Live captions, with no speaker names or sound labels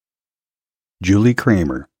Julie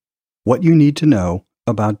Kramer, What You Need to Know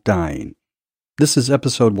About Dying. This is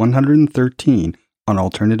episode 113 on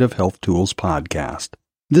Alternative Health Tools podcast.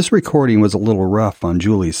 This recording was a little rough on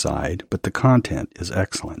Julie's side, but the content is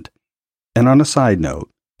excellent. And on a side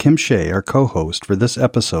note, Kim Shea, our co-host for this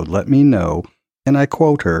episode, let me know, and I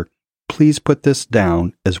quote her, "Please put this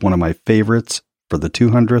down as one of my favorites for the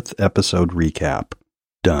 200th episode recap."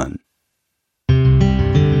 Done.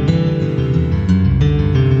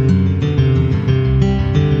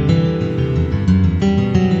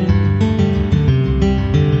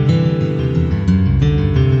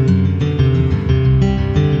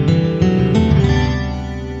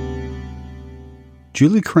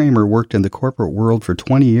 Julie Kramer worked in the corporate world for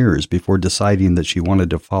 20 years before deciding that she wanted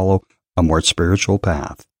to follow a more spiritual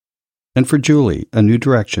path. And for Julie, a new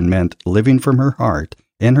direction meant living from her heart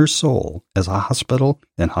and her soul as a hospital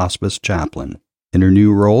and hospice chaplain. In her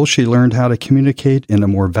new role, she learned how to communicate in a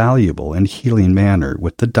more valuable and healing manner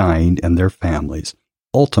with the dying and their families,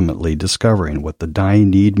 ultimately discovering what the dying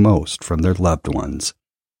need most from their loved ones.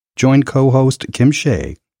 Join co-host Kim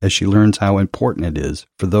Shea as she learns how important it is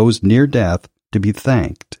for those near death to be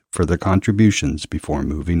thanked for their contributions before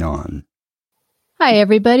moving on. Hi,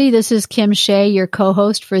 everybody. This is Kim Shea, your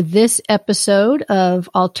co-host for this episode of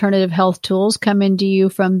Alternative Health Tools, coming to you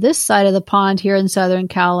from this side of the pond here in Southern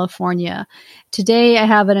California. Today, I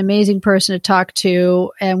have an amazing person to talk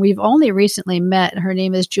to, and we've only recently met. Her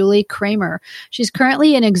name is Julie Kramer. She's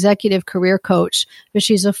currently an executive career coach, but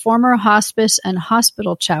she's a former hospice and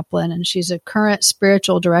hospital chaplain, and she's a current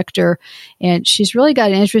spiritual director, and she's really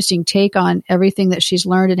got an interesting take on everything that she's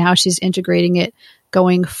learned and how she's integrating it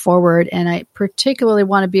going forward. And I particularly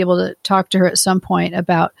want to be able to talk to her at some point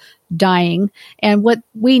about dying and what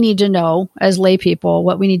we need to know as lay people,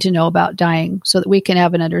 what we need to know about dying so that we can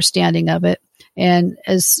have an understanding of it. And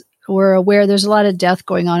as we're aware, there's a lot of death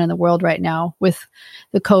going on in the world right now with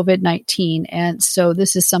the COVID-19. And so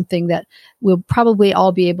this is something that we'll probably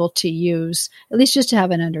all be able to use, at least just to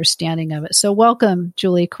have an understanding of it. So welcome,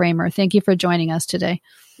 Julie Kramer. Thank you for joining us today.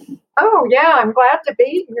 Oh, yeah, I'm glad to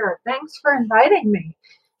be here. Thanks for inviting me.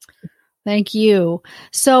 Thank you.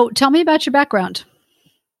 So tell me about your background.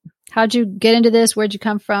 How'd you get into this? Where'd you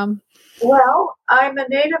come from? Well, I'm a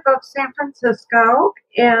native of San Francisco,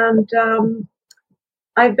 and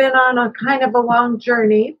I've been on a kind of a long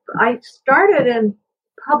journey. I started in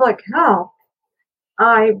public health.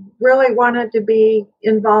 I really wanted to be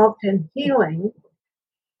involved in healing,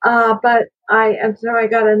 so I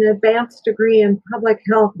got an advanced degree in public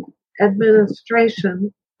health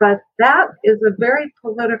administration, but that is a very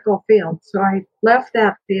political field. So I left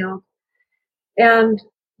that field, and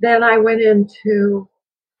then I went into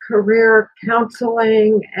career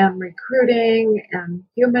counseling and recruiting and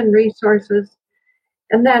human resources.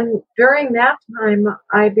 And then during that time,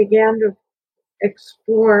 I began to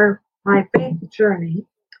explore my faith journey.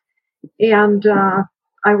 And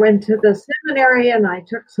I went to the seminary and I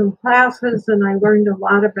took some classes and I learned a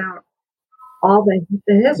lot about all the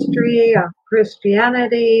history of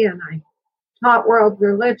Christianity, and I taught world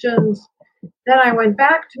religions. Then I went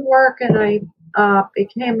back to work and I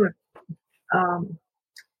became a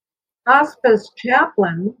hospice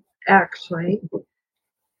chaplain, actually.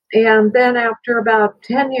 And then after about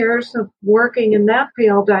 10 years of working in that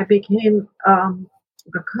field, I became a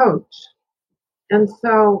coach. And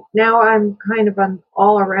so now I'm kind of an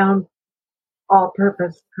all-around,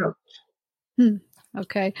 all-purpose coach.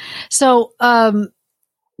 Okay. So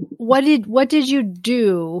what did you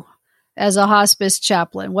do as a hospice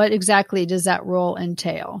chaplain? What exactly does that role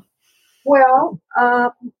entail? Well,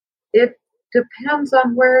 it depends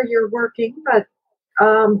on where you're working, but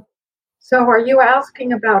so are you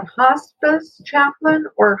asking about hospice chaplain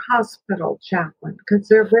or hospital chaplain? Because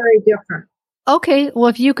they're very different. Okay. Well,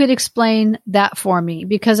 if you could explain that for me,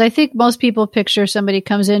 because I think most people picture somebody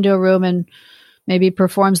comes into a room and maybe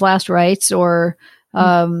performs last rites, or,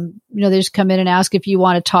 they just come in and ask if you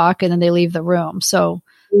want to talk and then they leave the room. So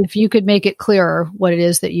if you could make it clearer what it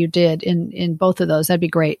is that you did in both of those, that'd be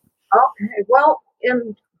great. Okay. Well,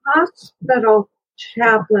 in hospital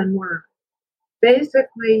chaplain work,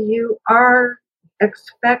 basically you are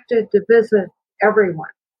expected to visit everyone,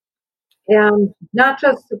 and not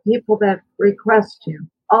just the people that request you,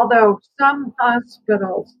 although some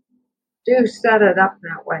hospitals do set it up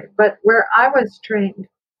that way. But where I was trained,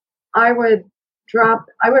 I would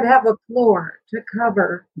have a floor to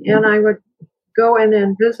cover, and I would go in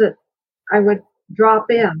and visit. I would drop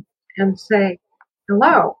in and say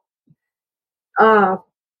hello.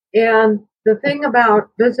 And the thing about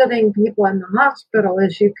visiting people in the hospital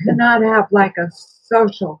is you cannot have like a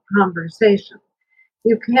social conversation.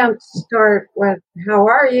 You can't start with, how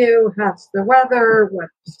are you? How's the weather?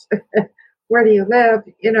 What's, where do you live?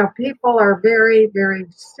 You know, people are very, very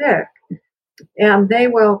sick, and they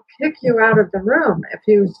will kick you out of the room if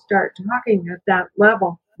you start talking at that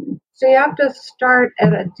level. So you have to start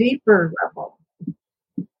at a deeper level.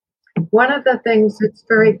 One of the things that's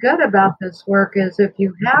very good about this work is if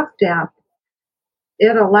you have depth,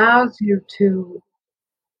 it allows you to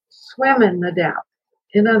swim in the depth.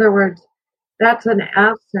 In other words, that's an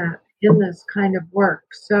asset in this kind of work.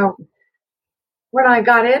 So when I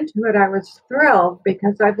got into it, I was thrilled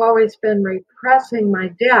because I've always been repressing my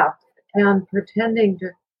depth and pretending to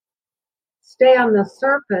stay on the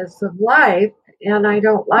surface of life. And I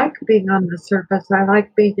don't like being on the surface. I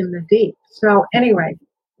like being in the deep. So anyway,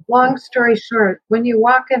 long story short, when you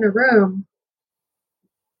walk in a room,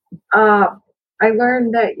 I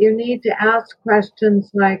learned that you need to ask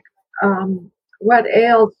questions like, what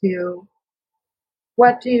ails you?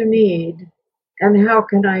 What do you need? And how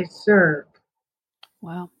can I serve?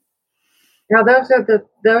 Wow. Now those are the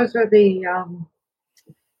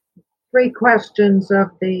 3 questions of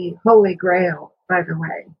the Holy Grail, by the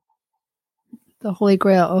way. The Holy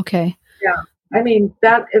Grail. Okay. Yeah. I mean,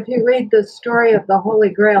 that if you read the story of the Holy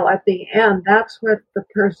Grail at the end, that's what the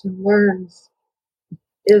person learns.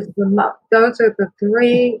 Those are the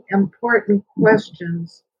 3 important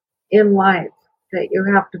questions in life that you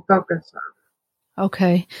have to focus on.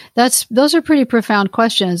 Okay. Those are pretty profound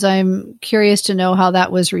questions. I'm curious to know how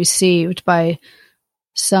that was received by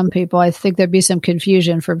some people. I think there'd be some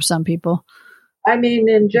confusion from some people. I mean,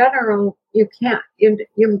 in general, you can't,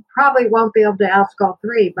 you probably won't be able to ask all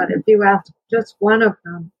 3, but if you ask just one of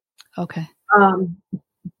them. Okay.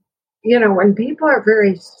 You know, when people are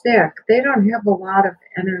very sick, they don't have a lot of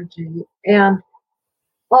energy. And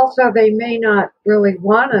also, they may not really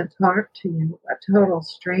want to talk to you, a total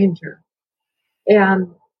stranger.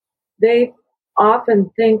 And they often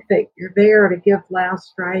think that you're there to give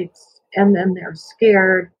last rites, and then they're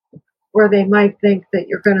scared, or they might think that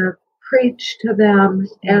you're going to preach to them.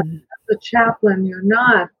 And as a chaplain, you're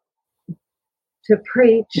not to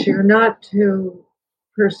preach, you're not to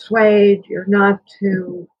persuade, you're not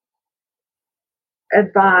to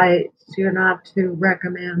advise, you're not to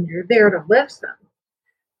recommend, you're there to listen.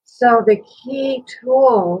 So the key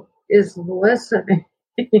tool is listening.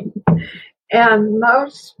 And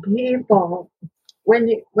most people, when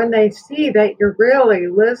they see that you're really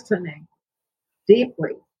listening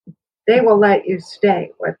deeply, they will let you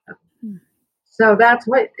stay with them. So that's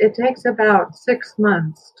what it takes, about 6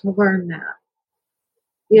 months to learn that.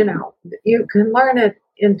 You know, you can learn it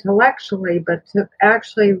intellectually, but to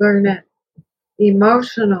actually learn it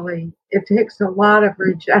emotionally, it takes a lot of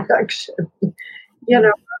rejection. You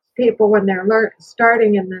know, most people, when they're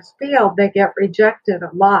starting in this field, they get rejected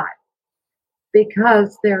a lot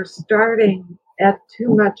because they're starting at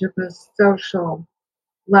too much of a social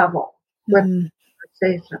level with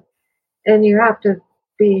conversation. And you have to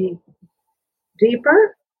be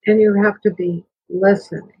deeper, and you have to be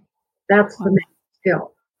listening. That's the main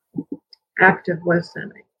skill, active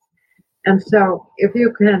listening. And so if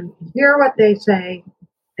you can hear what they say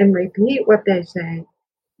and repeat what they say,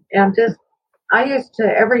 and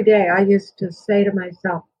every day I used to say to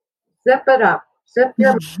myself, zip it up, zip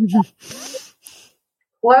your mouth,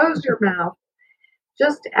 close your mouth,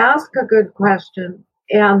 just ask a good question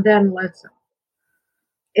and then listen.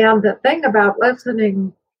 And the thing about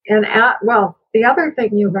listening the other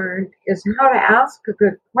thing you learn is how to ask a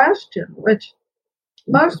good question, which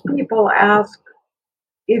most people ask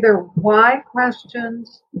either why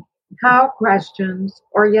questions, how questions,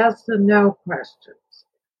 or yes and no questions.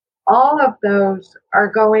 All of those are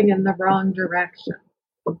going in the wrong direction.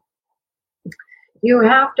 You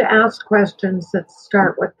have to ask questions that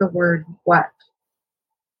start with the word what.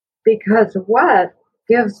 Because what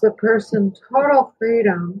gives the person total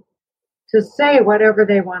freedom to say whatever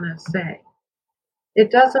they want to say. It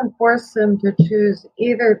doesn't force them to choose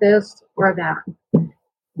either this or that.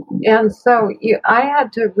 And so I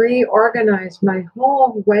had to reorganize my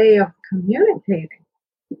whole way of communicating.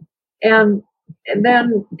 And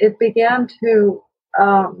then it began to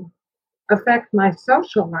affect my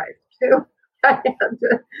social life too. I had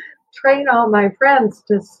to train all my friends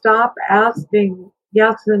to stop asking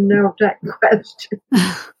yes and no type questions.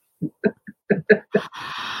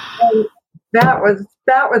 And that was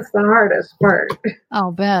the hardest part.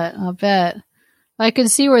 I'll bet. I can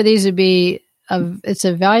see where these would be. It's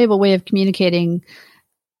a valuable way of communicating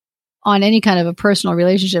on any kind of a personal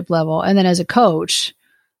relationship level. And then as a coach,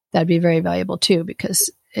 that'd be very valuable too,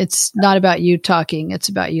 because it's not about you talking, it's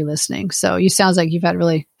about you listening. So sounds like you've had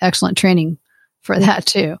really excellent training for that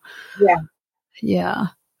too. Yeah. Yeah.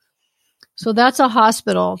 So that's a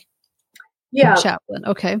hospital chaplain.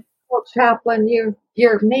 Okay. Well, chaplain,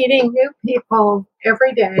 you're meeting new people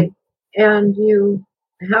every day, and you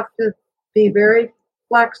have to be very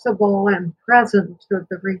flexible and present to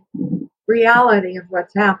the reality of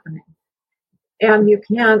what's happening. And you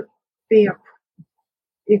can't be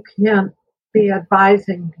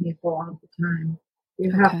advising people all the time.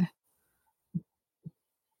 You have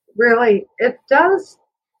really, it does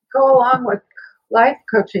go along with life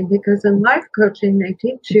coaching, because in life coaching they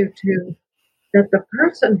teach you that the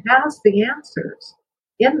person has the answers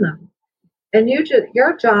in them, and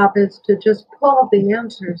your job is to just pull the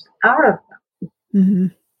answers out of them. Mm-hmm.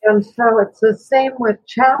 And so it's the same with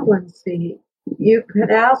chaplaincy. You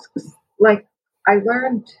could ask, like, I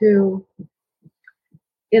learned to,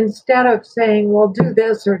 instead of saying, well, do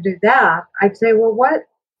this or do that, I'd say, well,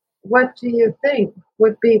 what do you think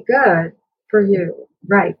would be good for you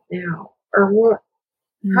right now? Or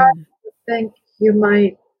how do you think you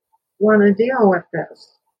might want to deal with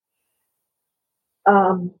this?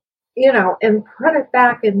 And put it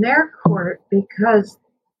back in their court, because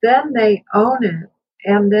then they own it,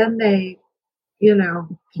 and then they,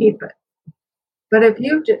 keep it. But if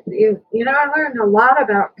you I learned a lot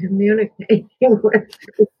about communicating with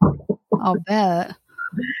people. I'll bet.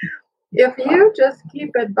 If you just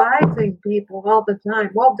keep advising people all the time,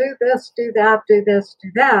 well, do this, do that, do this,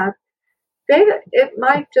 do that, it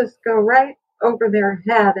might just go right over their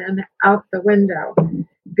head and out the window,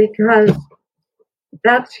 because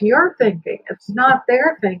that's your thinking. It's not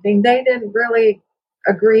their thinking. They didn't really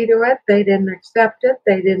agree to it. They didn't accept it.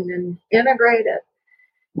 They didn't integrate it.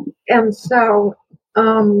 And so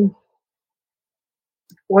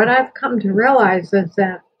what I've come to realize is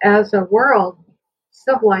that as a world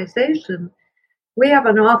civilization, we have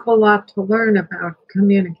an awful lot to learn about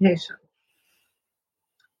communication.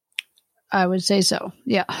 I would say so.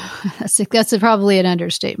 Yeah. That's probably an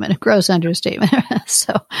understatement, a gross understatement.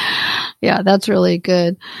 So, yeah, that's really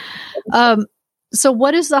good. So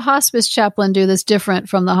what does the hospice chaplain do that's different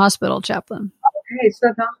from the hospital chaplain? Okay,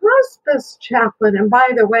 so the hospice chaplain, and by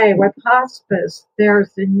the way, with hospice,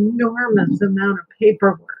 there's an enormous amount of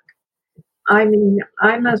paperwork. I mean,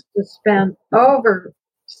 I must have spent over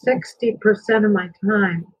 60% of my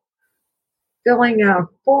time filling out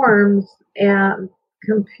forms and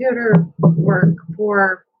computer work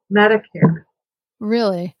for Medicare.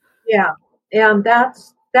 Really? Yeah. And that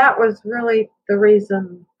was really the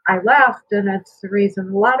reason I left, and it's the reason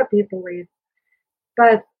a lot of people leave.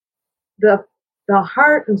 But the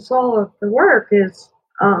heart and soul of the work is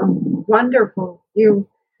wonderful. You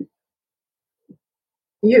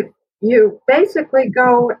basically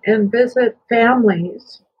go and visit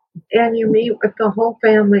families, and you meet with the whole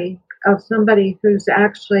family of somebody who's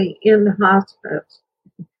actually in hospice.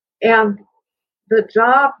 And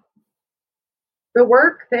the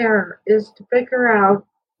work there is to figure out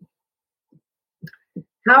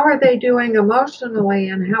how are they doing emotionally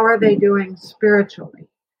and how are they doing spiritually.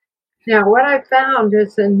 Now, what I found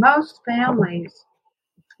is in most families,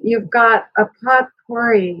 you've got a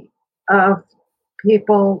potpourri of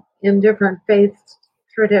people in different faith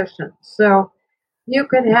traditions. So you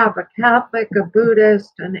could have a Catholic, a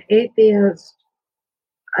Buddhist, an atheist,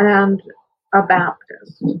 and a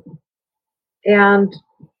Baptist. And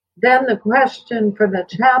then the question for the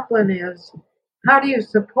chaplain is, how do you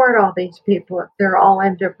support all these people if they're all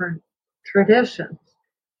in different traditions?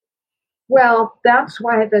 Well, that's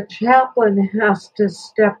why the chaplain has to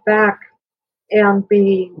step back and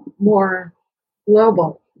be more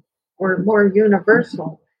global or more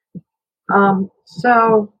universal.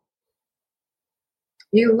 So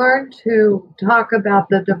you learn to talk about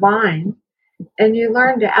the divine, and you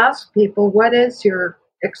learn to ask people, what is your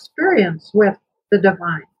experience with the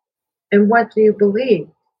divine? And what do you believe?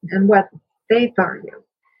 And what faith are you?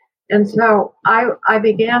 And so I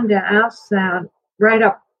began to ask that right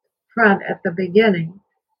up front at the beginning.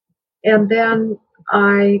 And then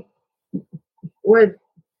I would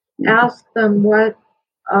ask them what,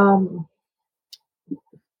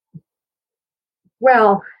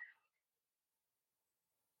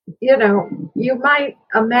 you might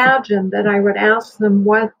imagine that I would ask them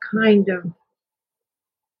what kind of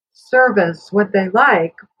service would they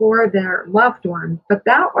like for their loved one, but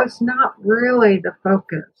that was not really the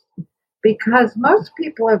focus, because most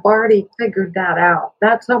people have already figured that out.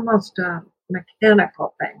 That's almost a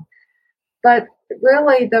mechanical thing. But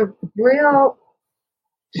really, the real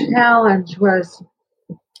challenge was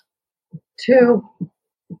to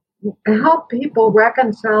help people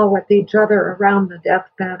reconcile with each other around the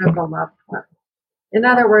deathbed of a loved one. In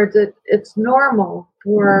other words, it's normal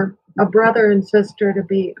for a brother and sister to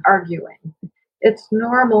be arguing. it's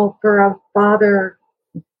normal for a father,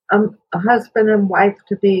 a husband and wife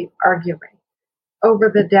to be arguing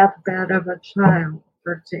over the deathbed of a child,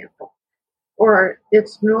 for example. Or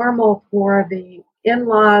it's normal for the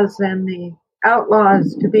in-laws and the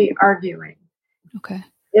outlaws to be arguing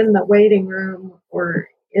in the waiting room or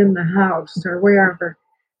in the house or wherever.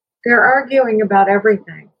 They're arguing about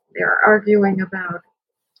everything. They're arguing about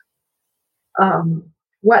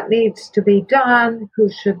what needs to be done,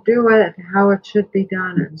 who should do it, how it should be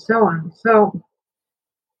done, and so on. So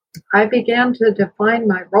I began to define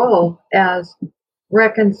my role as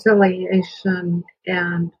reconciliation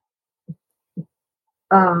and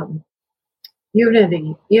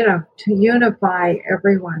unity, to unify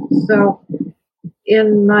everyone. So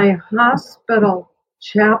in my hospital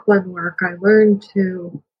chaplain work, I learned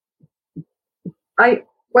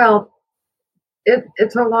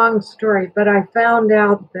it's a long story, but I found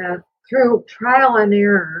out that through trial and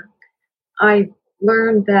error, I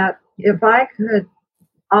learned that if I could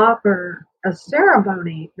offer a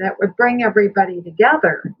ceremony that would bring everybody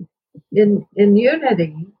together in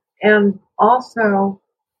unity and also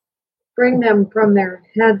bring them from their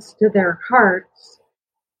heads to their hearts,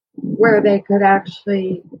 where they could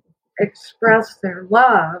actually express their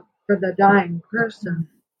love for the dying person,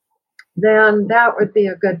 then that would be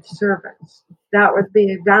a good service. That would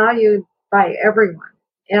be valued by everyone.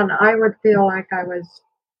 And I would feel like I was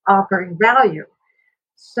offering value.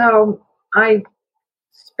 So I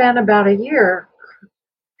spent about a year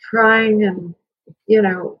trying and,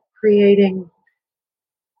 creating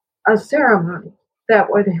a ceremony that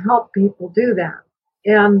would help people do that.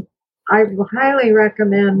 And I highly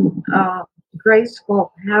recommend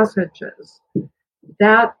Graceful Passages.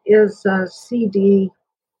 That is a CD.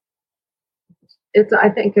 I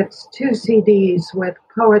think it's 2 CDs with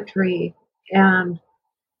poetry and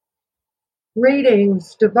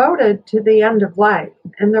readings devoted to the end of life.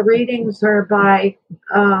 And the readings are by,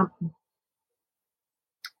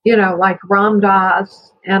 like Ram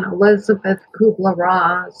Dass and Elizabeth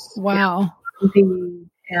Kubler-Ross. Wow. And,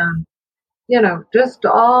 just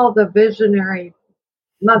all the visionary,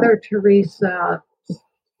 Mother Teresa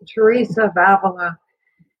of Avila.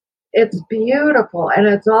 It's beautiful, and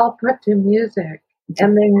it's all put to music.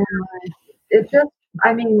 And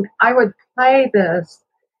I would play this,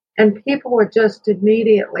 and people would just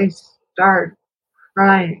immediately start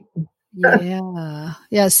crying. Yeah.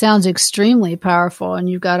 Yeah, it sounds extremely powerful, and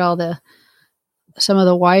you've got some of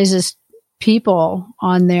the wisest people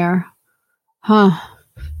on there. Huh.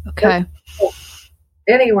 Okay.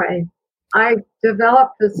 Anyway, I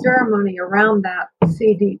developed the ceremony around that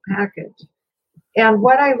CD package. And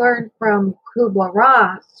what I learned from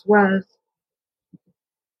Kubler-Ross was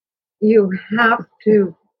you have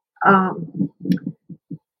to,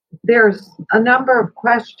 there's a number of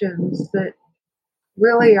questions that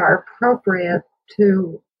really are appropriate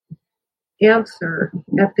to answer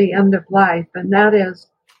at the end of life. And that is,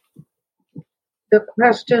 the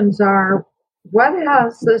questions are, what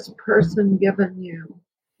has this person given you?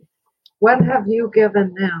 What have you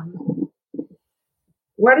given them?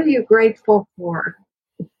 What are you grateful for?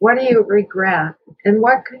 What do you regret? And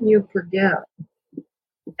what can you forgive?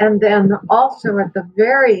 And then also at the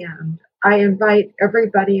very end, I invite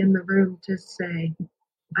everybody in the room to say,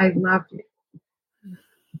 I love you.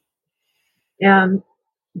 And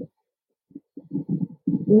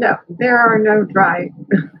no, there are no dry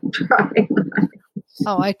lines.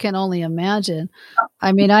 Oh, I can only imagine.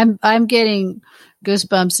 I mean, I'm getting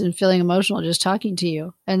goosebumps and feeling emotional just talking to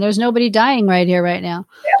you. And there's nobody dying right here, right now.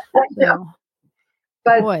 Yeah, so,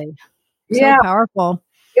 but boy, so powerful.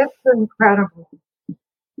 It's incredible.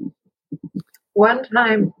 One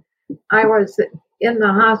time I was in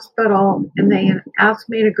the hospital and they asked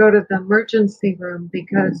me to go to the emergency room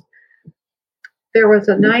because there was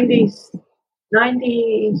a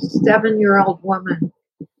 97-year-old woman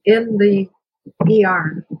in the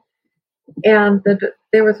ER. And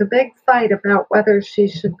there was a big fight about whether she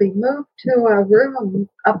should be moved to a room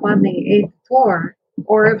up on the 8th floor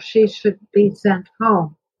or if she should be sent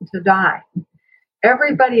home to die.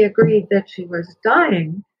 Everybody agreed that she was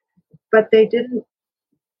dying, but they didn't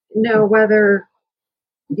know whether,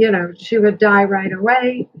 she would die right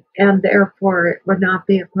away and therefore it would not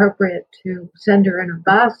be appropriate to send her in a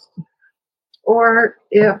bus, or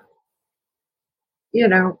if,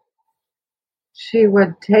 she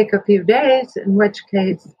would take a few days, in which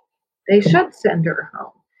case they should send her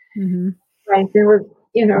home. Mm-hmm. Right? There were,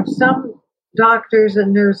 some doctors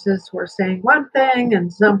and nurses were saying one thing and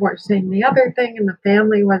some were saying the other thing, and the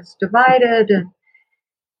family was divided. And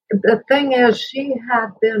the thing is, she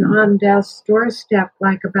had been on death's doorstep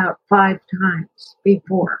like about 5 times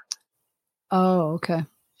before. Oh, okay.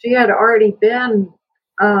 She had already been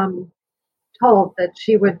told that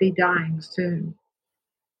she would be dying soon.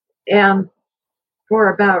 And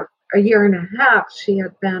for about a year and a half, she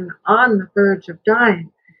had been on the verge of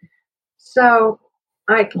dying. So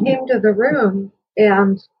I came to the room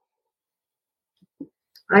and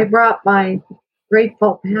I brought my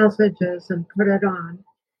Grateful Passages and put it on.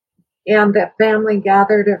 And the family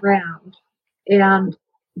gathered around. And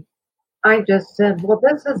I just said, well,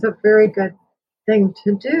 this is a very good thing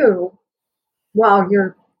to do while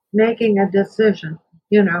you're making a decision.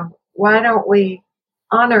 You know, why don't we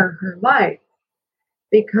honor her life?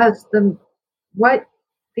 Because the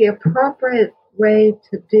appropriate way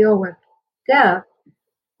to deal with death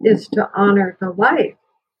is to honor the life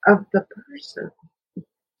of the person.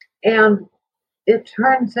 And it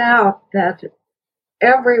turns out that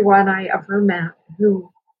everyone I ever met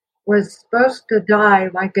who was supposed to die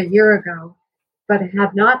like a year ago, but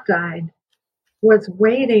had not died, was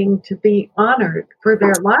waiting to be honored for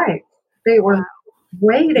their life. They were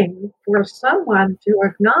waiting for someone to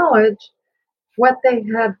acknowledge what they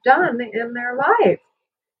had done in their life.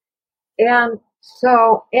 And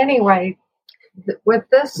so anyway, with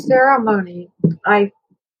this ceremony, I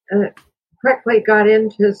quickly got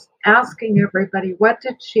into asking everybody, what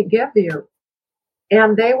did she give you?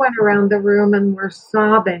 And they went around the room and were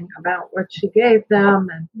sobbing about what she gave them.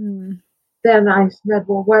 And then I said,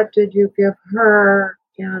 well, what did you give her?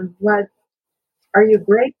 And what are you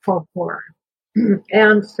grateful for?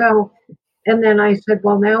 And then I said,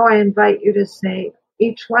 well, now I invite you to say,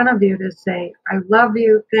 each one of you to say, I love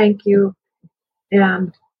you, thank you,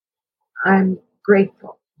 and I'm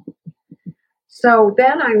grateful. So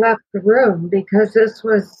then I left the room because this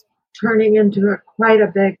was turning into quite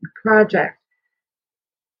a big project.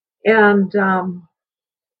 And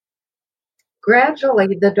gradually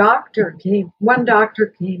one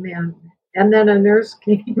doctor came in, and then a nurse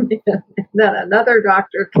came in, and then another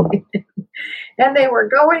doctor came in. And they were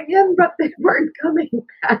going in, but they weren't coming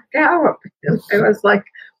back out. And I was like,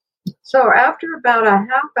 so after about a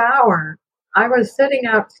half hour, I was sitting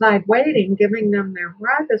outside waiting, giving them their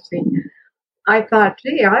privacy. I thought,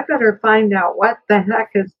 gee, I better find out what the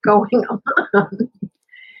heck is going on.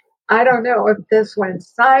 I don't know if this went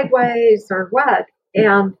sideways or what.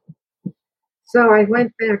 And so I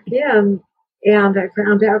went back in and I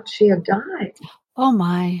found out she had died. Oh,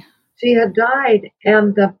 my. She had died.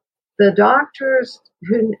 And the doctors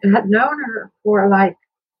who had known her for like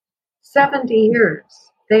 70 years,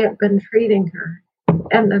 they had been treating her.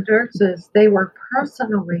 And the nurses, they were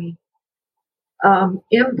personally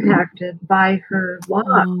impacted by her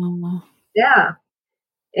loss, death.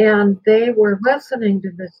 And they were listening to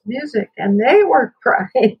this music and they were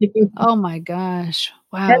crying. Oh my gosh.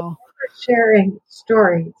 Wow. And they were sharing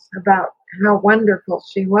stories about how wonderful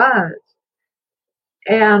she was.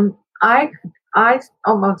 And I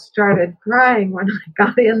almost started crying when I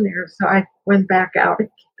got in there, so I went back out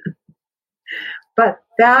again. But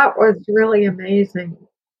that was really amazing.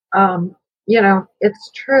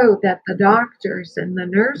 It's true that the doctors and the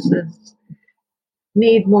nurses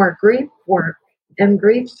need more grief work and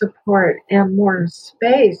grief support and more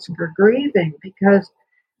space for grieving because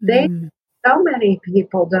they so many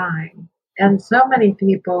people dying and so many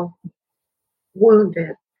people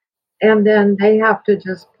wounded. And then they have to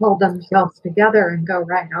just pull themselves together and go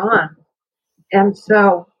right on. And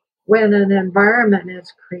so when an environment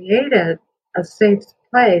is created, a safe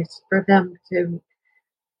place for them to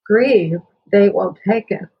grieve, they will take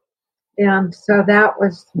it. And so that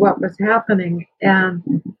was what was happening. And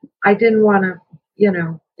I didn't want to,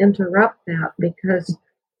 interrupt that because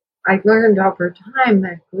I learned over time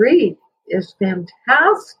that grief is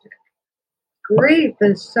fantastic. Grief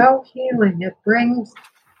is so healing. It brings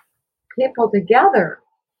people together.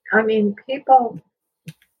 I mean, people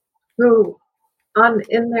who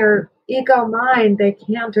in their ego mind, they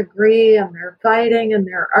can't agree and they're fighting and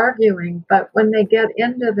they're arguing, but when they get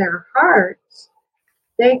into their hearts,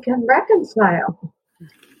 they can reconcile.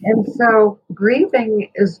 And so grieving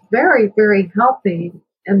is very, very healthy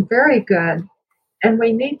and very good, and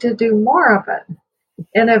we need to do more of it.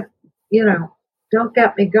 And if, don't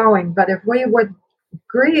get me going, but if we would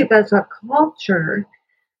grieve as a culture,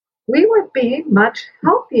 we would be much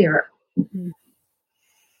healthier.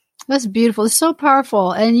 That's beautiful. It's so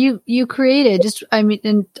powerful. And you created this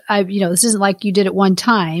isn't like you did it one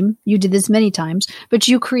time. You did this many times, but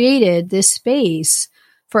you created this space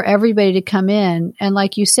for everybody to come in. And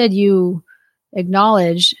like you said, you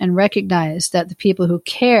acknowledge and recognize that the people who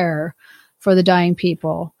care for the dying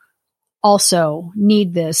people also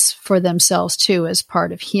need this for themselves too, as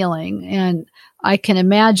part of healing. And I can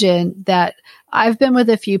imagine that I've been with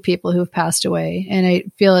a few people who've passed away, and I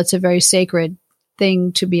feel it's a very sacred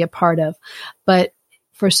thing to be a part of. But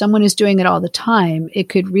for someone who's doing it all the time, it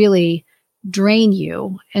could really drain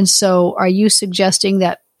you. And so are you suggesting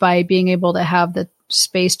that by being able to have the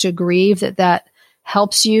space to grieve, that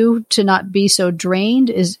helps you to not be so drained?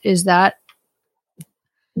 Is that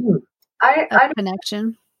a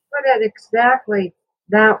connection? Put it exactly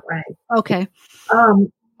that way. Okay.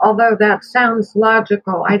 Although that sounds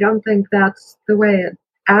logical, I don't think that's the way it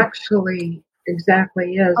actually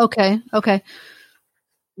exactly is. Okay.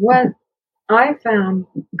 What I found,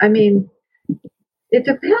 I mean, it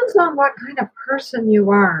depends on what kind of person you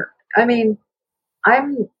are. I mean,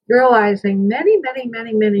 I'm realizing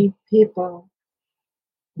many people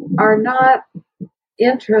are not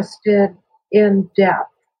interested in depth.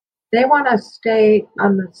 They want to stay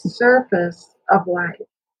on the surface of life.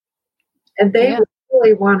 And they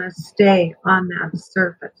really want to stay on that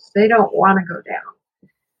surface. They don't want to go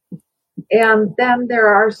down. And then there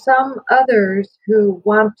are some others who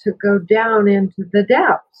want to go down into the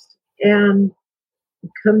depths and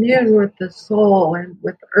commune with the soul and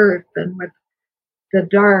with earth and with the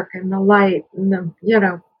dark and the light and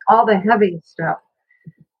all the heavy stuff.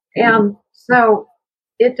 And so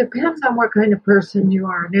it depends on what kind of person you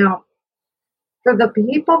are. Now, for the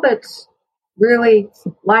people that really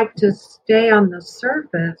like to stay on the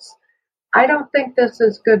surface, I don't think this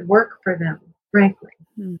is good work for them, frankly.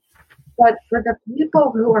 But for the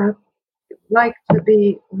people who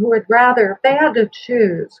would rather, if they had to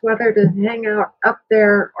choose whether to hang out up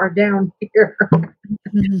there or down here,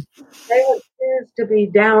 they would choose to be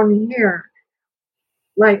down here.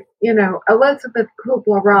 Like, Elizabeth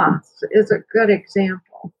Kubler-Ross is a good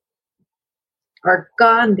example. Or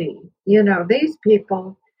Gandhi, these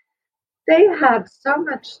people, they had so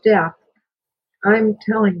much depth, I'm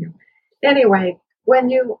telling you. Anyway, when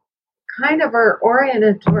you kind of are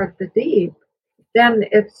oriented toward the deep, then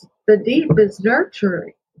the deep is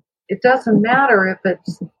nurturing. It doesn't matter if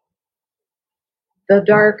it's the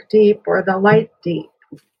dark deep or the light deep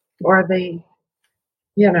or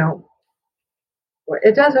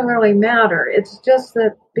it doesn't really matter. It's just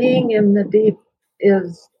that being in the deep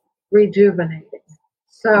is rejuvenating.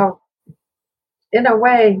 So, in a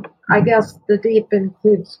way, I guess the deep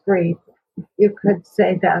includes grief. You could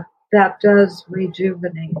say that does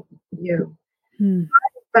rejuvenate you. I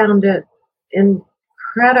found it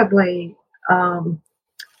incredibly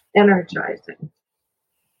energizing.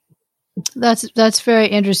 That's very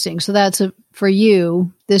interesting. So for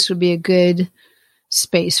you, this would be a good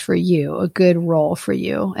space for you, a good role for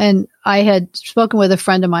you. And I had spoken with a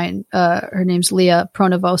friend of mine, her name's Leah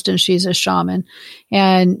Pronovost, and she's a shaman.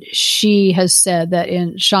 And she has said that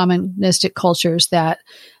in shamanistic cultures that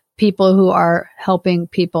people who are helping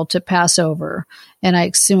people to pass over, and I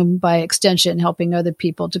assume by extension helping other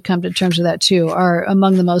people to come to terms with that too, are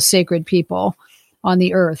among the most sacred people on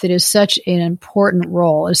the earth. It is such an important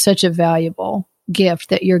role. It's such a valuable gift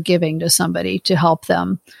that you're giving to somebody to help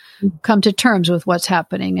them come to terms with what's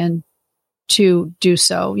happening and to do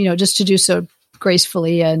so, just to do so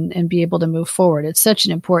gracefully and be able to move forward. It's such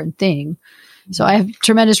an important thing. So I have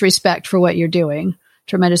tremendous respect for what you're doing,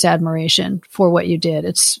 tremendous admiration for what you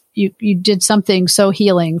did. You did something so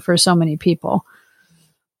healing for so many people.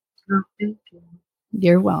 Oh, thank you.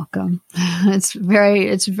 You're welcome. It's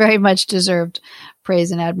very much deserved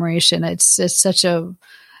praise and admiration. It's such a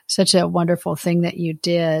wonderful thing that you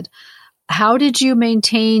did. How did you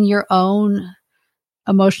maintain your own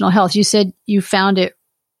emotional health? You said you found it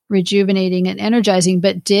rejuvenating and energizing,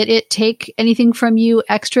 but did it take anything from you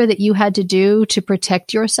extra that you had to do to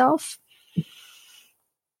protect yourself?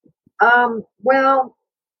 Well,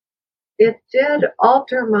 it did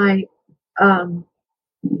alter my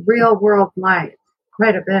real world life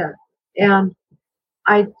quite a bit. And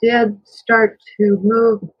I did start to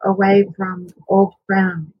move away from old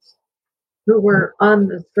friends who were on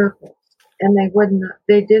the surface. And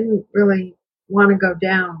they didn't really want to go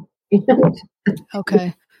down.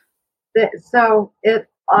 Okay. So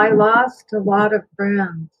I lost a lot of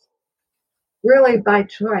friends, really by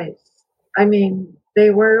choice. I mean, they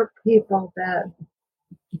were people that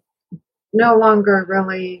no longer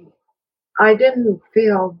really, I didn't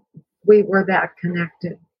feel we were that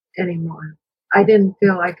connected anymore. I didn't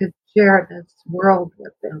feel I could share this world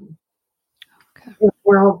with them, this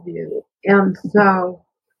worldview. And so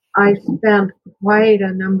I spent quite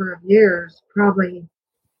a number of years, probably,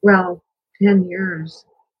 10 years,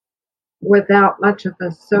 without much of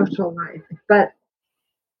a social life. But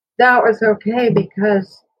that was okay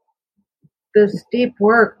because this deep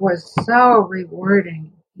work was so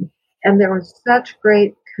rewarding and there was such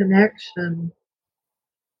great connection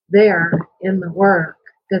there in the work,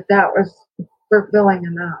 that was fulfilling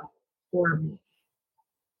enough for me.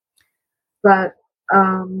 But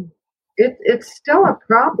it's still a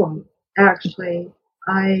problem, actually.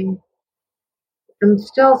 I am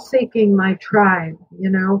still seeking my tribe,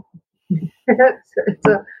 it's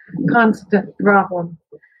a constant problem.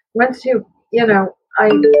 Once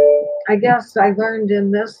I guess I learned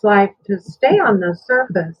in this life to stay on the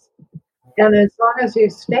surface. And as long as you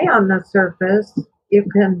stay on the surface, you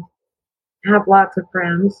can have lots of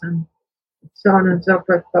friends and so on and so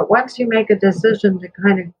forth. But once you make a decision to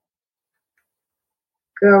kind of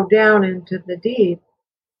go down into the deep,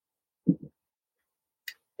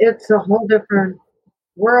 it's a whole different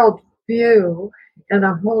world view and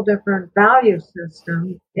a whole different value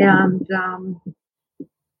system. And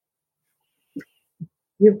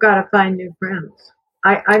you've got to find new friends.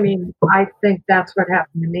 I mean, I think that's what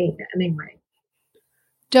happened to me anyway.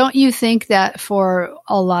 Don't you think that for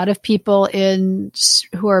a lot of people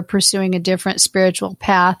who are pursuing a different spiritual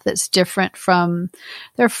path that's different from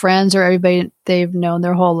their friends or everybody they've known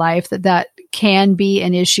their whole life, that can be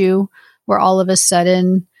an issue where all of a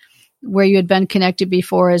sudden where you had been connected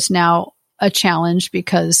before is now a challenge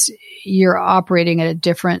because you're operating at a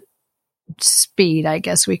different speed, I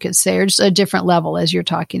guess we could say, or just a different level as you're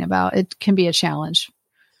talking about? It can be a challenge.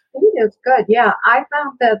 Speed is good. Yeah. I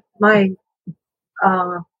found that my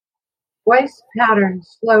voice pattern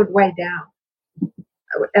slowed way down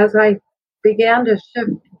as I began to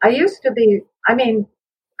shift. I have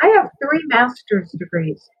 3 master's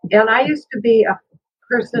degrees, and I used to be a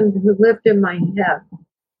person who lived in my head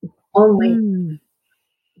only.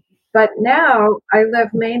 But now I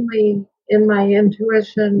live mainly in my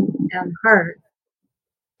intuition and heart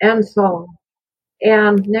and soul.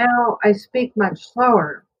 And now I speak much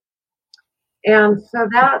slower. And so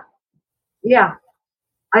that, yeah,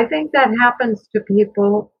 I think that happens to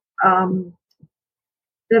people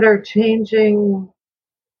that are changing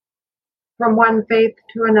from one faith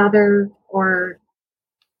to another or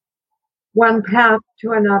one path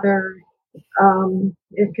to another.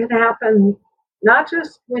 It can happen not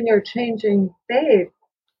just when you're changing faith,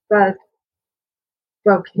 but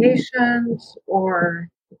vocations or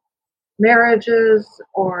marriages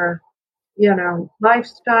or,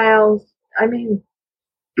 lifestyles. I mean,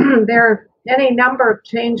 there are any number of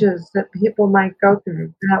changes that people might go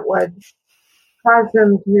through that would cause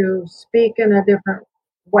them to speak in a different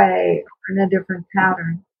way or in a different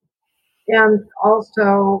pattern. And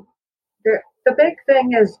also, the big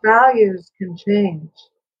thing is values can change.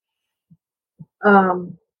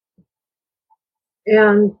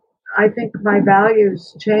 And I think my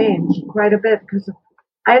values changed quite a bit because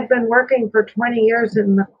I had been working for 20 years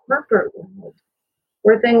in the corporate world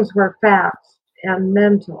where things were fast and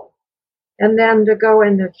mental. And then to go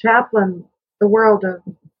into chaplain, the world of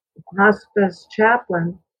hospice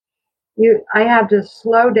chaplain, I had to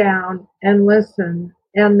slow down and listen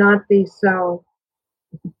and not be so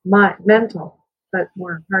mental, but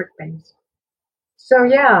more heart-based. So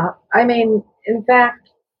yeah, I mean, in fact,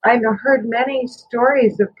 I've heard many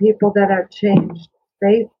stories of people that have changed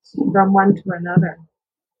faiths from one to another.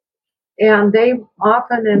 And they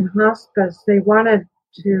often in hospice, they wanted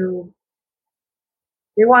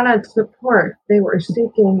support. They were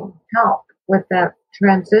seeking help with that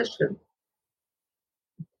transition.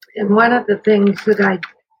 And one of the things that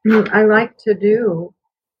I like to do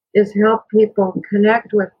is help people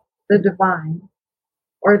connect with the divine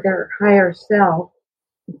or their higher self.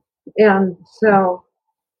 And so,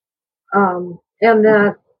 and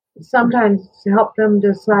that sometimes help them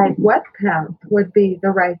decide what path would be the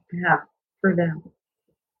right path for them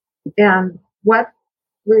and what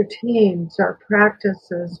routines or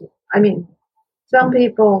practices. I mean, some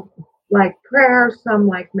people like prayer, some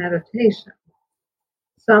like meditation,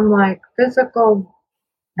 some like physical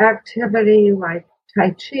activity like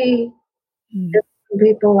Tai Chi. Some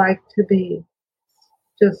people like to be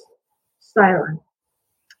just silent.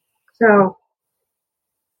 So,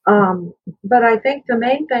 but I think the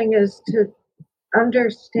main thing is to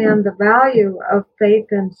understand the value of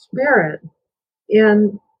faith and spirit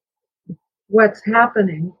in what's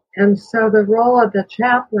happening. And so the role of the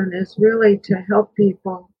chaplain is really to help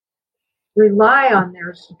people rely on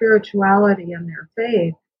their spirituality and their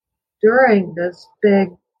faith during this big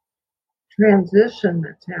transition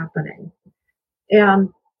that's happening. And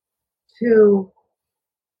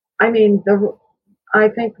I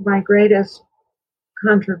think my greatest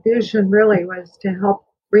contribution really was to help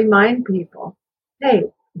remind people,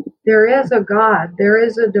 hey, there is a God, there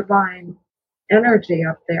is a divine energy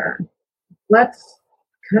up there. Let's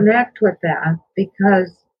connect with that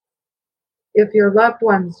because if your loved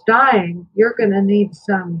one's dying, you're going to need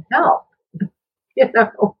some help, you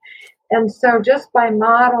know. And so just by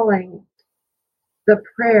modeling the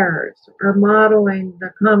prayers or modeling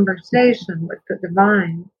the conversation with the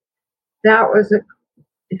divine, that was a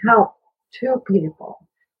help to people,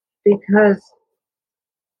 because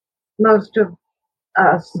most of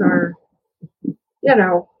us are, you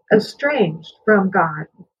know, estranged from God,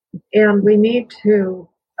 and we need to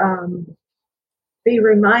be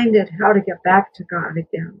reminded how to get back to God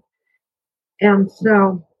again. And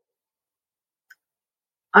so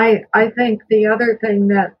I think the other thing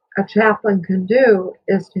that a chaplain can do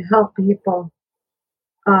is to help people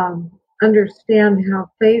understand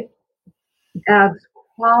how faith adds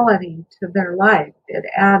quality to their life.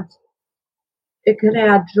 It can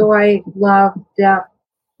add joy, love, depth,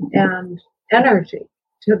 and energy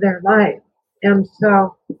to their life. And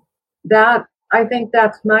so I think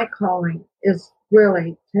that's my calling, is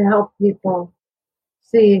really to help people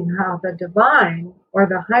see how the divine or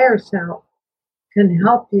the higher self can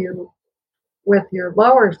help you with your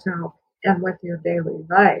lower self and with your daily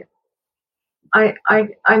life.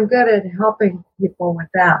 I'm good at helping people with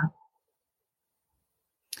that.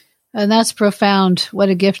 And that's profound. What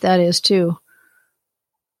a gift that is, too.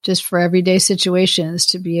 Just for everyday situations,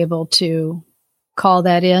 to be able to call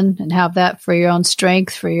that in and have that for your own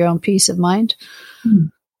strength, for your own peace of mind.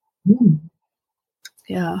 Mm-hmm.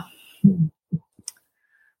 Yeah.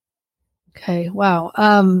 Okay. Wow.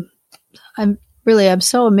 I'm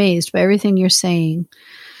so amazed by everything you're saying.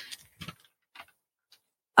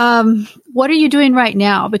 What are you doing right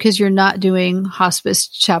now? Because you're not doing hospice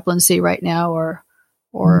chaplaincy right now, or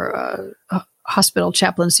hospital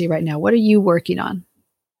chaplaincy right now. What are you working on?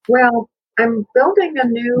 Well, I'm building a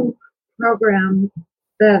new program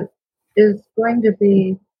that is going to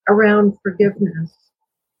be around forgiveness.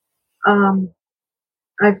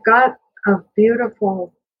 I've got a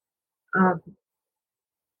beautiful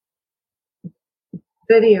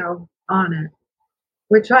video on it,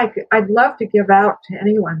 which I'd love to give out to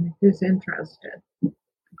anyone who's interested.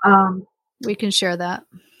 We can share that.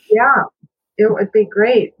 Yeah, it would be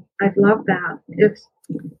great. I'd love that.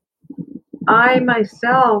 I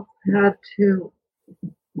myself had to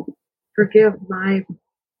forgive my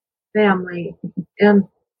family and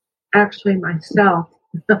actually myself.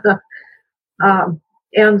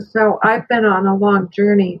 And so I've been on a long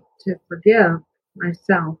journey to forgive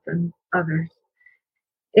myself and others.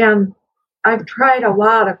 And I've tried a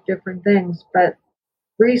lot of different things, but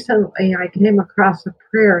recently I came across a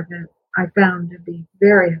prayer that I found to be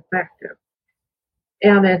very effective.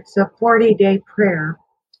 And it's a 40-day prayer,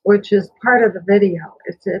 which is part of the video.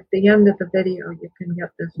 It's at the end of the video, you can get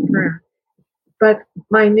this prayer. But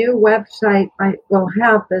my new website will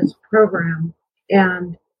have this program.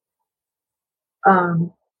 And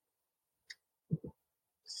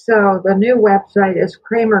so the new website is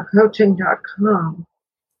kramercoaching.com.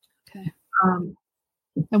 Okay.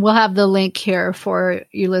 And we'll have the link here for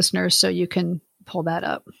you listeners so you can pull that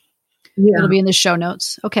up. Yeah. It'll be in the show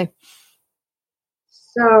notes. Okay.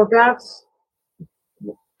 So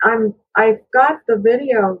I've got the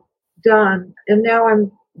video done, and now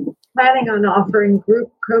I'm planning on offering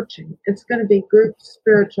group coaching. It's going to be group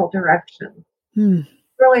spiritual direction.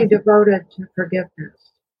 Really devoted to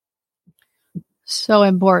forgiveness. So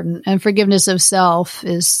important. And forgiveness of self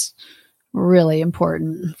is really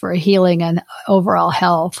important for healing and overall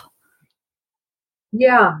health.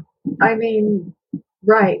 Yeah. I mean,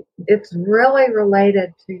 right. It's really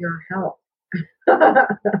related to your health.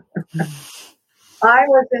 I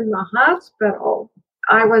was in the hospital.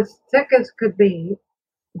 I was sick as could be.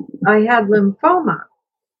 I had lymphoma.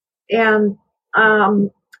 And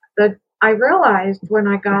I realized when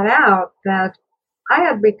I got out that I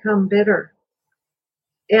had become bitter.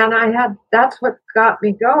 And that's what got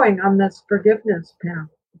me going on this forgiveness path.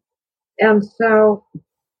 And so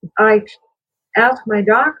I asked my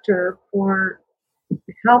doctor for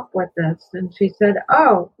help with this. And she said,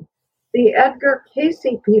 oh, the Edgar Cayce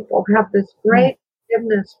people have this great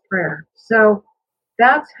forgiveness prayer. So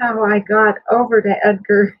that's how I got over to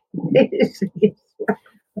Edgar Cayce.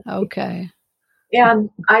 Okay. And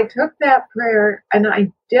I took that prayer and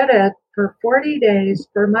I did it for 40 days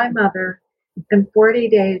for my mother and 40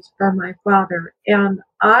 days for my father. And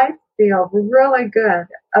I feel really good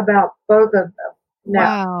about both of them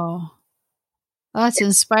now. Wow. That's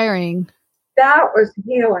inspiring. That was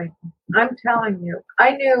healing. I'm telling you.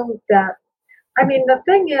 I knew that. I mean, the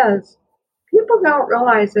thing is, people don't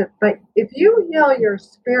realize it, but if you heal your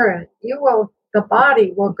spirit, the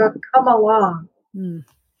body will come along.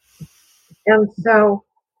 And so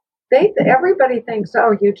everybody thinks,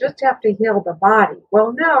 oh, you just have to heal the body.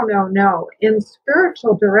 Well, no. In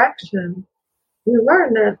spiritual direction, you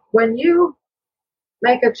learn that when you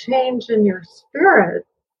make a change in your spirit,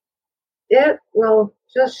 it will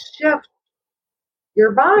just shift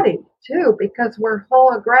your body too, because we're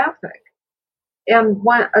holographic. And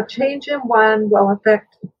a change in one will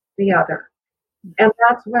affect the other. And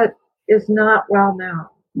that's what is not well known.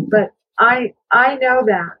 But I know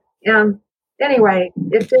that. And anyway,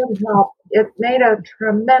 it did help. It made a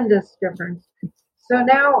tremendous difference. So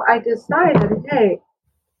now I decided, hey,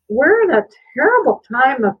 we're in a terrible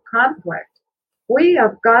time of conflict. We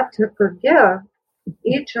have got to forgive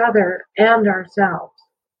each other and ourselves.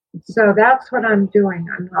 So that's what I'm doing.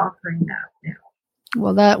 I'm offering that now.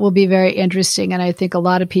 Well, that will be very interesting. And I think a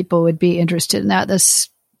lot of people would be interested in that. That's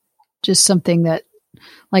just something that,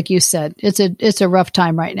 like you said, it's a rough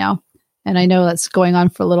time right now. And I know that's going on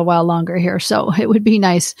for a little while longer here. So it would be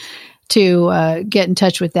nice to get in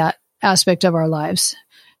touch with that aspect of our lives,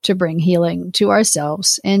 to bring healing to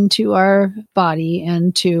ourselves and to our body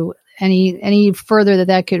and to any further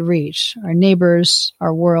that could reach our neighbors,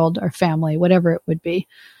 our world, our family, whatever it would be.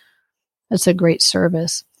 That's a great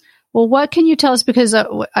service. Well, what can you tell us? Because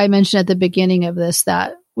I mentioned at the beginning of this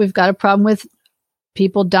that we've got a problem with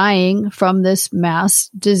people dying from this mass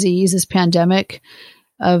disease, this pandemic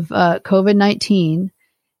of COVID-19.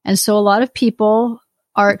 And so a lot of people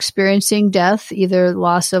are experiencing death, either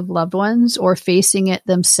loss of loved ones or facing it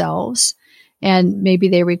themselves. And maybe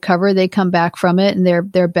they recover, they come back from it and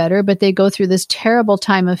they're better, but they go through this terrible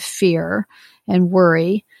time of fear and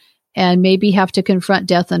worry and maybe have to confront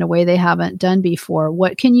death in a way they haven't done before.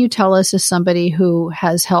 What can you tell us as somebody who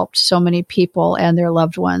has helped so many people and their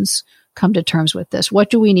loved ones come to terms with this? What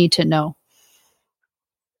do we need to know?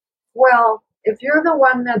 Well, if you're the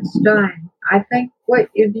one that's dying, I think what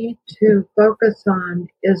you need to focus on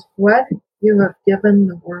is what you have given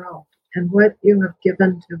the world and what you have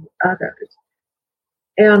given to others.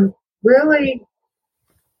 And really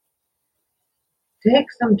take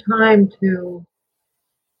some time to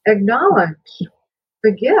acknowledge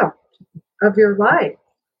the gift of your life.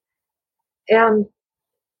 And,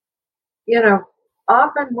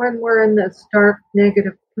 often when we're in this dark,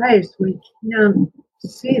 negative place, we can't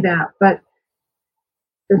see that. But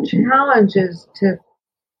the challenge is to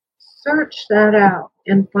search that out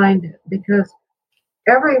and find it, because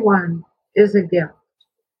everyone is a gift.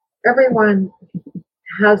 Everyone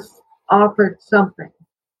has offered something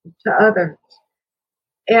to others.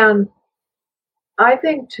 And I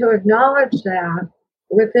think to acknowledge that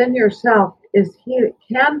within yourself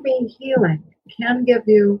can be healing, can give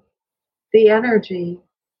you the energy.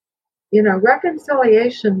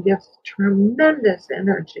 Reconciliation gives tremendous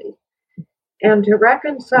energy. And to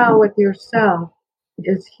reconcile with yourself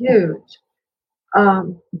is huge.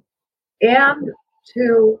 And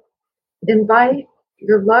to invite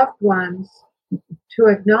your loved ones to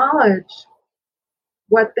acknowledge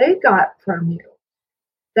what they got from you.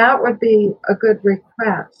 That would be a good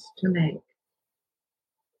request to make.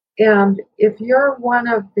 And if you're one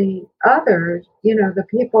of the others, the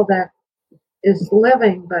people that is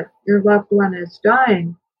living but your loved one is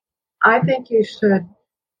dying, I think you should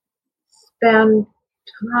spend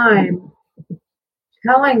time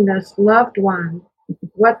telling this loved one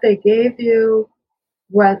what they gave you,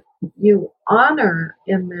 what you honor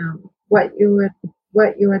in them, what you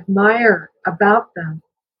admire about them,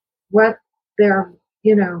 what they're,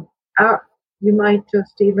 you might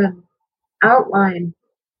just even outline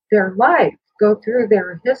their life, go through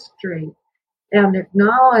their history and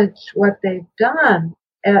acknowledge what they've done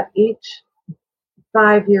at each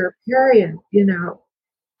 5-year period,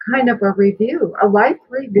 kind of a review, a life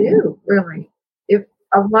review, really. If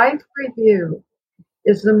a life review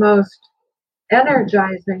is the most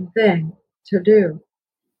energizing thing to do,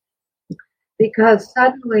 because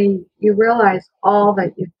suddenly you realize all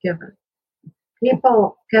that you've given.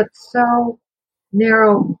 People get so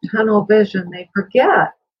narrow tunnel vision, they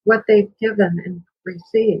forget what they've given and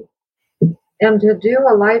received. And to do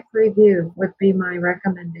a life review would be my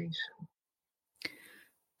recommendation.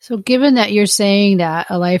 So given that you're saying that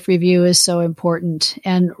a life review is so important,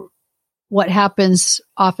 and what happens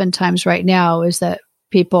oftentimes right now is that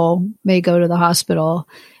people may go to the hospital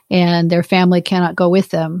and their family cannot go with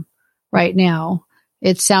them right now.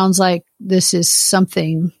 It sounds like this is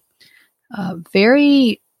something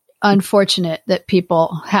very unfortunate that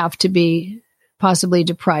people have to be possibly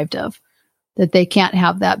deprived of, that they can't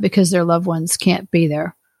have that because their loved ones can't be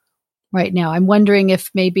there right now. I'm wondering if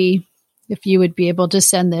you would be able to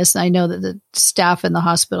send this. I know that the staff in the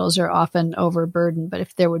hospitals are often overburdened, but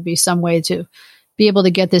if there would be some way to be able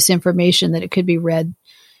to get this information that it could be read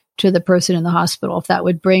to the person in the hospital, if that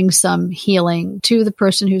would bring some healing to the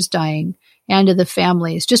person who's dying and to the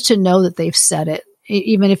families, just to know that they've said it,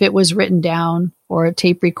 even if it was written down or a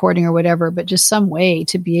tape recording or whatever, but just some way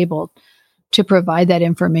to be able to provide that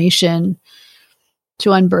information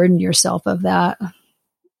to unburden yourself of that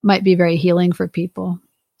might be very healing for people.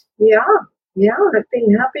 Yeah, I'd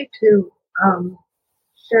be happy to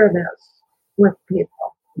share this with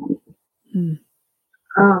people.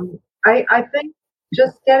 I think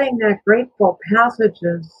just getting that Grateful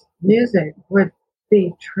Passages music would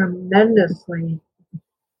be tremendously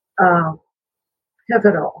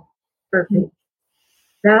pivotal for people.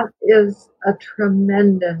 That is a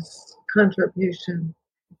tremendous contribution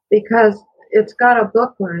because it's got a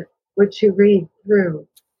booklet which you read through.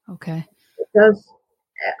 Okay. It does.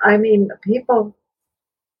 I mean, people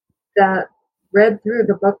that read through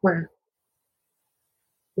the booklet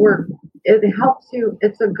it helps you.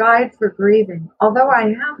 It's a guide for grieving. Although I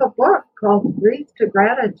have a book called Grief to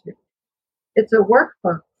Gratitude. It's a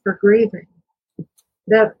workbook for grieving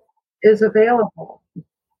that is available.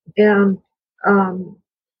 And,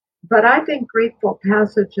 but I think Grateful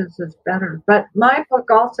Passages is better. But my book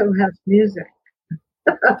also has music.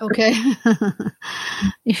 Okay.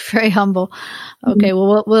 You're very humble. Okay.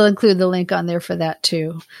 Well, we'll include the link on there for that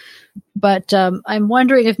too. But I'm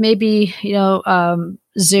wondering if maybe,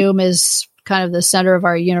 Zoom is kind of the center of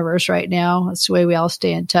our universe right now. That's the way we all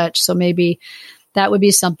stay in touch. So maybe that would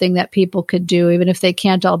be something that people could do, even if they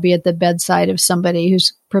can't all be at the bedside of somebody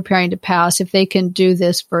who's preparing to pass. If they can do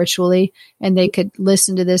this virtually and they could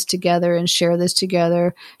listen to this together and share this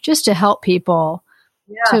together just to help people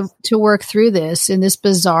to work through this in this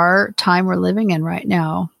bizarre time we're living in right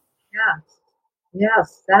now.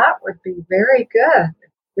 Yes, that would be very good.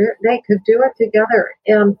 They could do it together.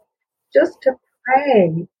 And just to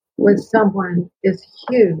pray with someone is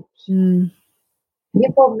huge.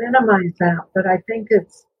 People minimize that, but I think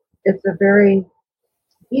it's a very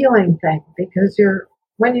healing thing because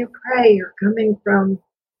when you pray, you're coming from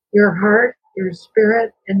your heart, your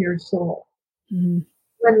spirit, and your soul. When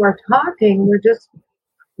we're talking, we're just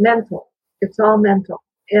mental. It's all mental.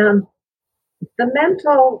 And the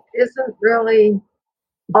mental isn't really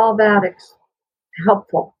all that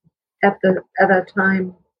helpful at a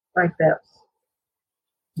time like this.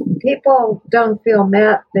 People don't feel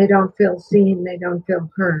met, they don't feel seen, they don't feel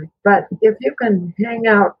heard. But if you can hang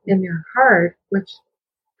out in your heart, which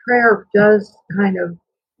prayer does kind of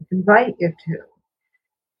invite you to,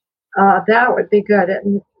 that would be good.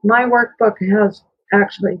 And my workbook has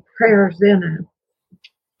actually prayers in it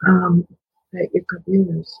that you could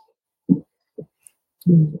use.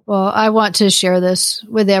 Well, I want to share this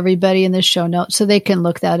with everybody in the show notes so they can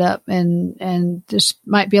look that up. And there's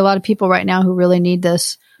might be a lot of people right now who really need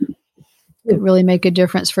this. It could really make a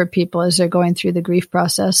difference for people as they're going through the grief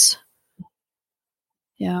process.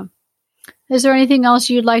 Yeah. Is there anything else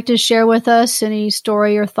you'd like to share with us? Any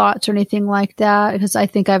story or thoughts or anything like that? Because I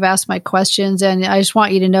think I've asked my questions, and I just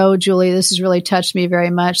want you to know, Julie, this has really touched me very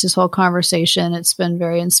much, this whole conversation. It's been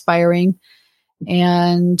very inspiring.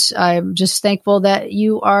 And I'm just thankful that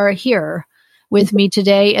you are here with me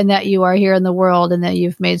today and that you are here in the world and that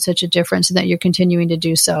you've made such a difference and that you're continuing to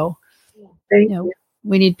do so. Thank you.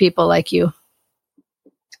 We need people like you.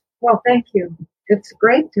 Well, thank you. It's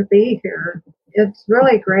great to be here. It's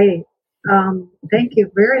really great. Thank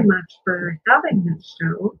you very much for having this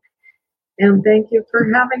show. And thank you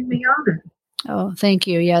for having me on it. Oh, thank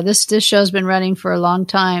you. Yeah, this show's been running for a long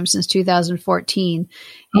time, since 2014.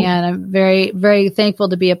 And I'm very, very thankful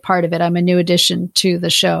to be a part of it. I'm a new addition to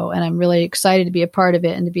the show, and I'm really excited to be a part of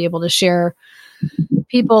it and to be able to share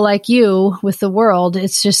people like you with the world.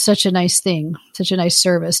 It's just such a nice thing, such a nice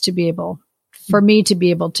service for me to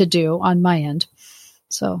be able to do on my end.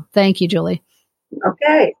 So thank you, Julie.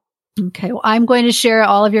 Okay. Well, I'm going to share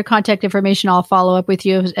all of your contact information. I'll follow up with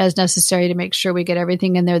you as necessary to make sure we get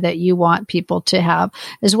everything in there that you want people to have,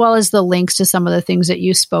 as well as the links to some of the things that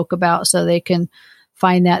you spoke about so they can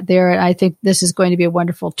find that there. And I think this is going to be a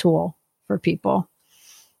wonderful tool for people.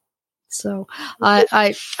 So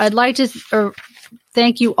I'd like to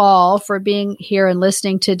thank you all for being here and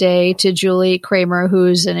listening today to Julie Kramer,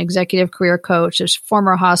 who's an executive career coach, a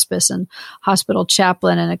former hospice and hospital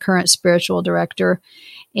chaplain, and a current spiritual director.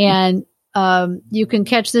 And you can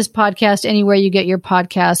catch this podcast anywhere you get your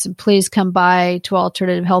podcasts. And please come by to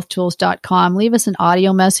alternativehealthtools.com. Leave us an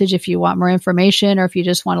audio message if you want more information or if you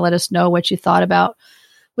just want to let us know what you thought about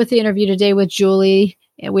with the interview today with Julie.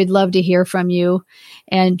 We'd love to hear from you.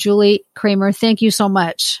 And Julie Kramer, thank you so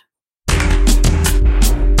much